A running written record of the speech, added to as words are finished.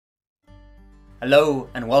Hello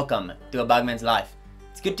and welcome to a BugMan's Life.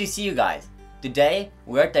 It's good to see you guys. Today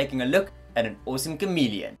we're taking a look at an awesome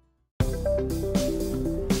chameleon.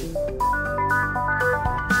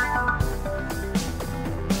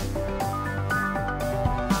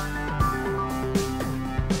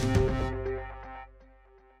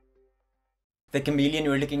 The chameleon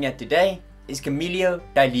we're looking at today is Chamealeo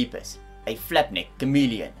dilepis, a flapneck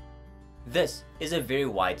chameleon. This is a very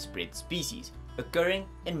widespread species, occurring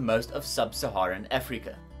in most of sub-Saharan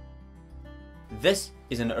Africa. This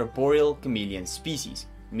is an arboreal chameleon species,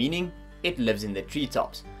 meaning it lives in the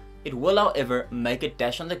treetops. It will, however, make a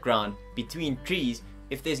dash on the ground between trees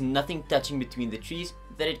if there's nothing touching between the trees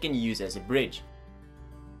that it can use as a bridge.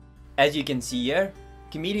 As you can see here,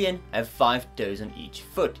 chameleon have 5 toes on each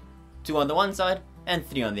foot, 2 on the one side and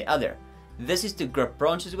 3 on the other. This is to grip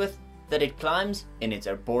branches with that it climbs in its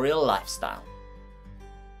arboreal lifestyle.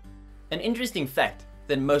 An interesting fact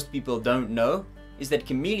that most people don't know is that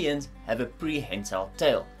chameleons have a prehensile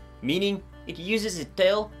tail, meaning it uses its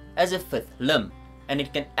tail as a 5th limb, and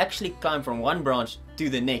it can actually climb from one branch to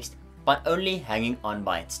the next by only hanging on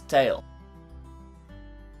by its tail.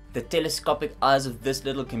 The telescopic eyes of this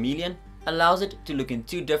little chameleon allows it to look in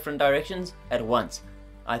 2 different directions at once.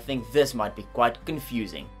 I think this might be quite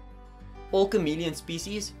confusing. All chameleon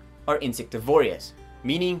species are insectivorous,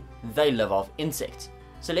 meaning they live off insects.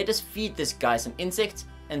 So let us feed this guy some insects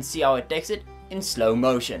and see how it takes it in slow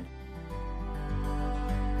motion.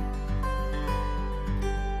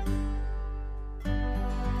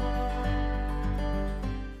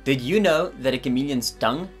 Did you know that a chameleon's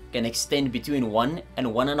tongue can extend between 1 and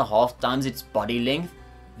 1.5 times its body length?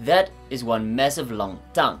 That is one massive long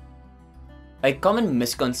tongue. A common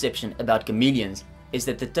misconception about chameleons is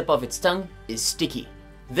that the tip of its tongue is sticky.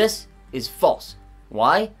 This is false.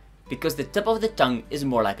 Why? Because the tip of the tongue is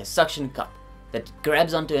more like a suction cup that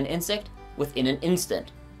grabs onto an insect within an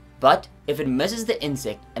instant. But if it misses the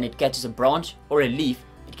insect and it catches a branch or a leaf,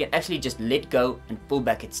 it can actually just let go and pull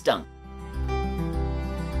back its tongue.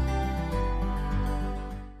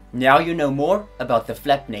 Now you know more about the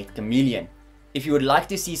flap-necked chameleon. If you would like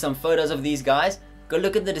to see some photos of these guys, go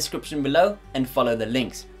look at the description below and follow the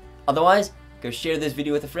links. Otherwise, go share this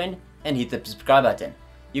video with a friend and hit the subscribe button.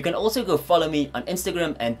 You can also go follow me on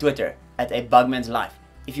Instagram and Twitter at A Bugman's Life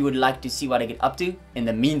if you would like to see what I get up to in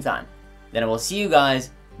the meantime. Then I will see you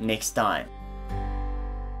guys next time.